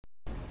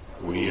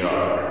We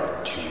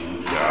are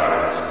two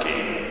guys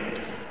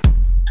gaming.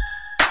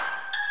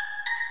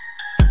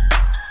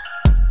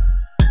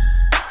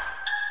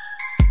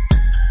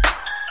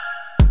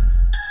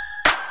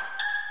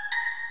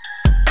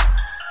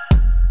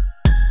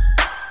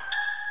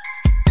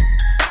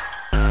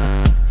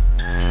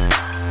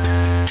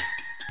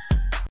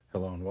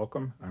 Hello and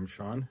welcome. I'm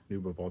Sean,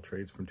 noob of all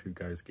trades from Two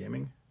Guys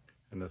Gaming.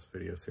 In this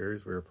video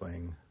series, we are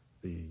playing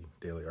the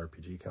daily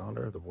RPG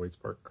calendar, the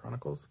VoidSpark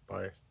Chronicles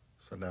by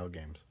Sundial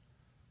Games,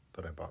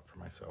 that I bought for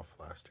myself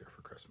last year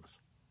for Christmas.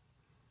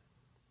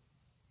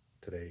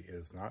 Today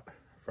is not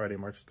Friday,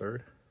 March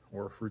 3rd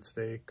or Fruits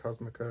Day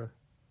Cosmica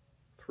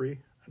 3.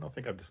 I don't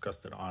think I've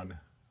discussed it on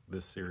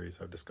this series.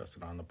 I've discussed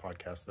it on the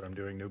podcast that I'm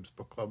doing, Noob's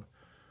Book Club.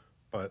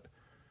 But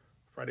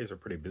Fridays are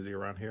pretty busy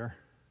around here,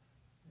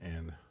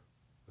 and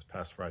this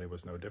past Friday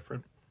was no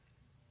different.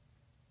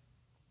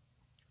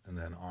 And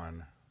then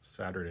on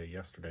Saturday,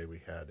 yesterday,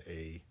 we had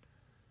a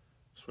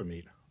swim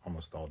meet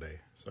almost all day.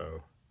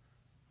 So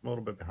I'm a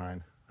little bit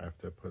behind. I have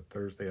to put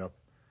Thursday up,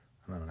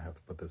 and then I have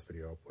to put this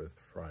video up with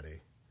Friday,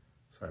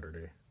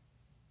 Saturday,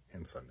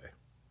 and Sunday.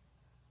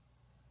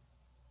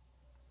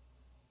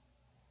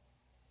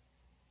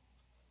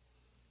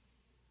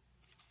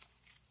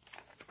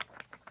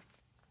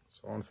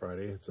 So on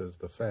Friday, it says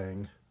the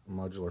Fang, a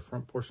modular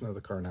front portion of the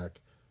Karnak,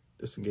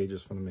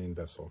 disengages from the main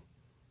vessel.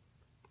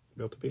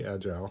 Built to be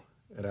agile,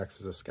 it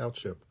acts as a scout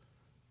ship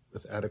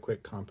with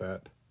adequate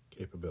combat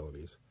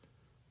capabilities.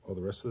 While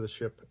the rest of the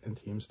ship and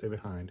team stay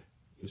behind,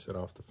 you set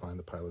off to find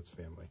the pilot's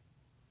family.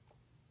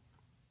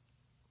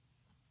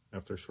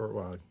 After a short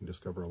while, you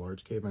discover a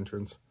large cave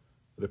entrance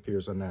that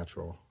appears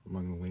unnatural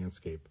among the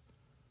landscape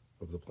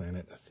of the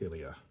planet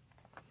Athelia.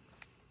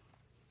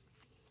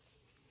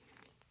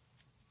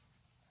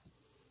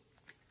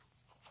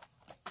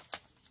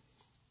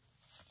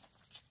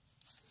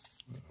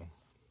 Uh-oh.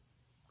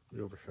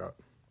 We overshot.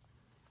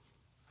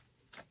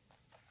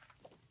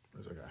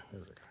 There's a guy.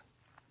 There's a guy.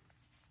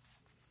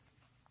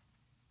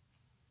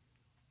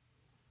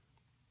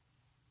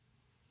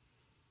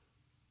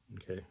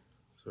 Okay,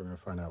 so we're going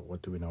to find out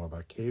what do we know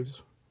about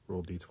caves.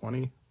 Roll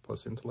d20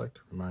 plus intellect,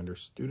 reminder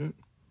student.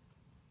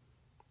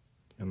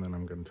 And then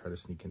I'm going to try to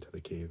sneak into the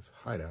cave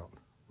hideout.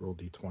 Roll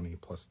d20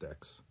 plus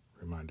dex,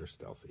 reminder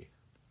stealthy.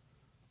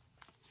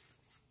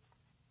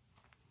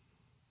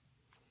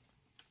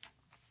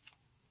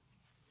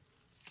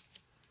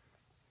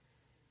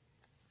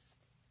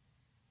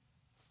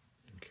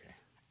 Okay.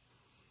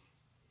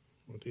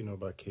 What do you know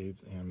about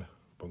caves and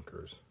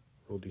bunkers?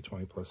 Roll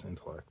d20 plus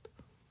intellect.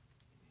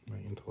 My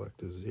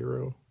intellect is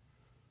 0,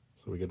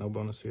 so we get no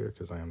bonus here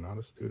because I am not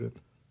a student.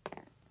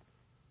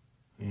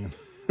 And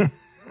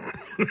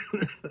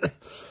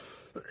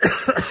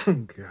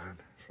God,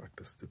 fuck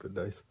this stupid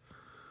dice.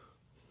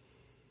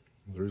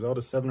 The result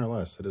is 7 or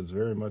less. It is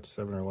very much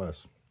 7 or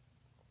less.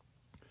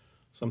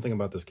 Something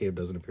about this cave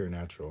doesn't appear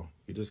natural.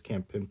 You just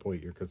can't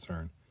pinpoint your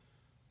concern.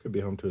 Could be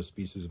home to a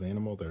species of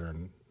animal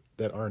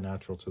that are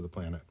natural to the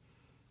planet.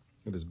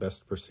 It is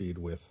best to proceed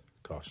with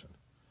caution.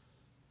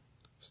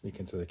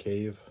 Sneak into the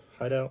cave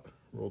hideout.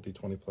 Roll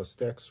d20 plus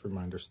dex.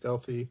 Reminder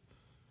stealthy.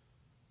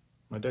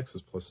 My dex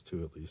is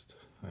 +2 at least.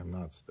 I am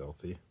not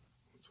stealthy.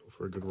 Let's go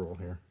for a good roll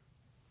here.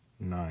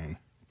 9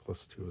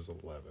 plus 2 is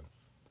 11.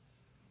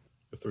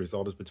 If the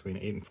result is between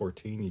 8 and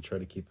 14, you try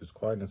to keep as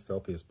quiet and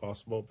stealthy as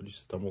possible, but you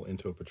stumble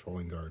into a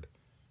patrolling guard.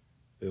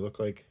 They look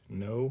like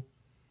no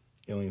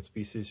alien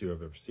species you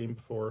have ever seen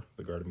before.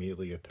 The guard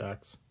immediately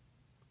attacks.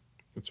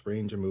 Its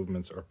range and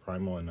movements are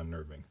primal and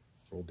unnerving.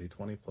 Roll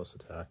d20 plus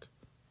attack,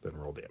 then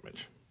roll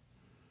damage.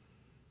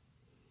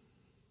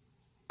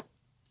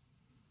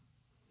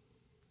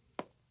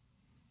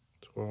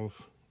 $12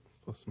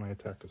 plus my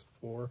attack is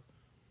 4.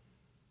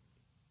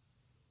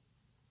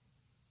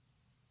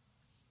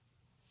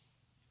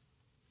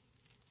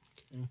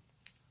 Okay.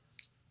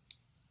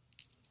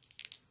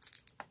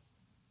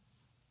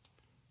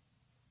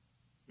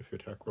 If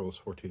your attack roll is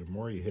 14 or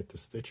more, you hit the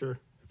Stitcher.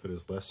 If it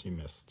is less, you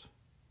missed.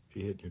 If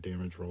you hit your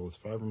damage roll is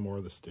 5 or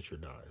more, the Stitcher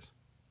dies.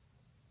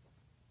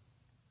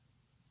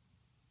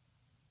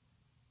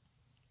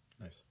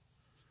 Nice.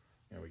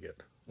 And we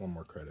get 1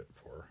 more credit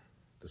for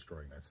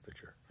destroying that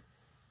Stitcher.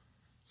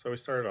 So we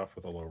started off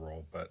with a low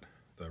roll, but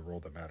the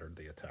roll that mattered,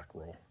 the attack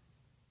roll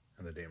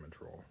and the damage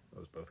roll,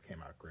 those both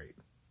came out great.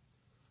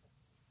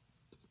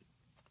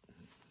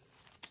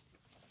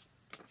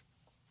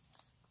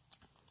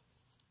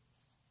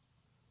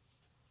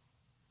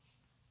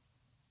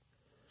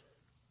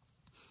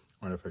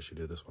 I wonder if I should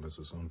do this one as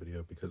its own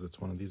video, because it's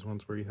one of these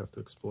ones where you have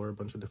to explore a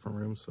bunch of different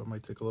rooms, so it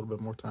might take a little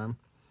bit more time.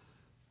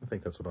 I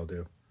think that's what I'll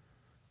do.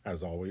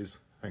 As always,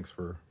 thanks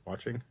for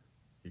watching.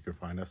 You can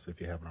find us,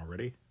 if you haven't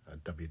already,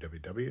 at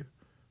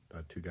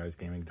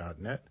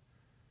www.twoguysgaming.net.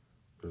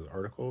 There's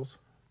articles,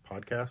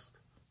 podcast.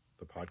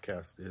 The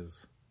podcast is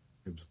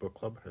Noob's Book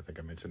Club. I think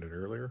I mentioned it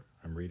earlier.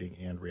 I'm reading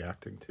and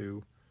reacting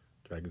to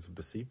Dragons of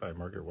Deceit by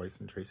Margaret Weiss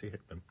and Tracy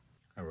Hickman.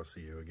 I will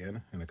see you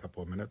again in a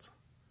couple of minutes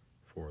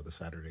for the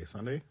Saturday,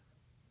 Sunday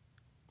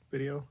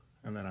video,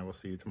 and then I will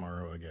see you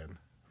tomorrow again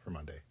for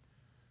Monday.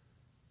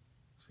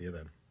 See you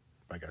then.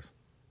 Bye, guys.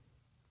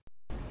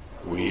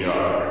 We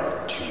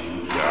are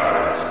two guys.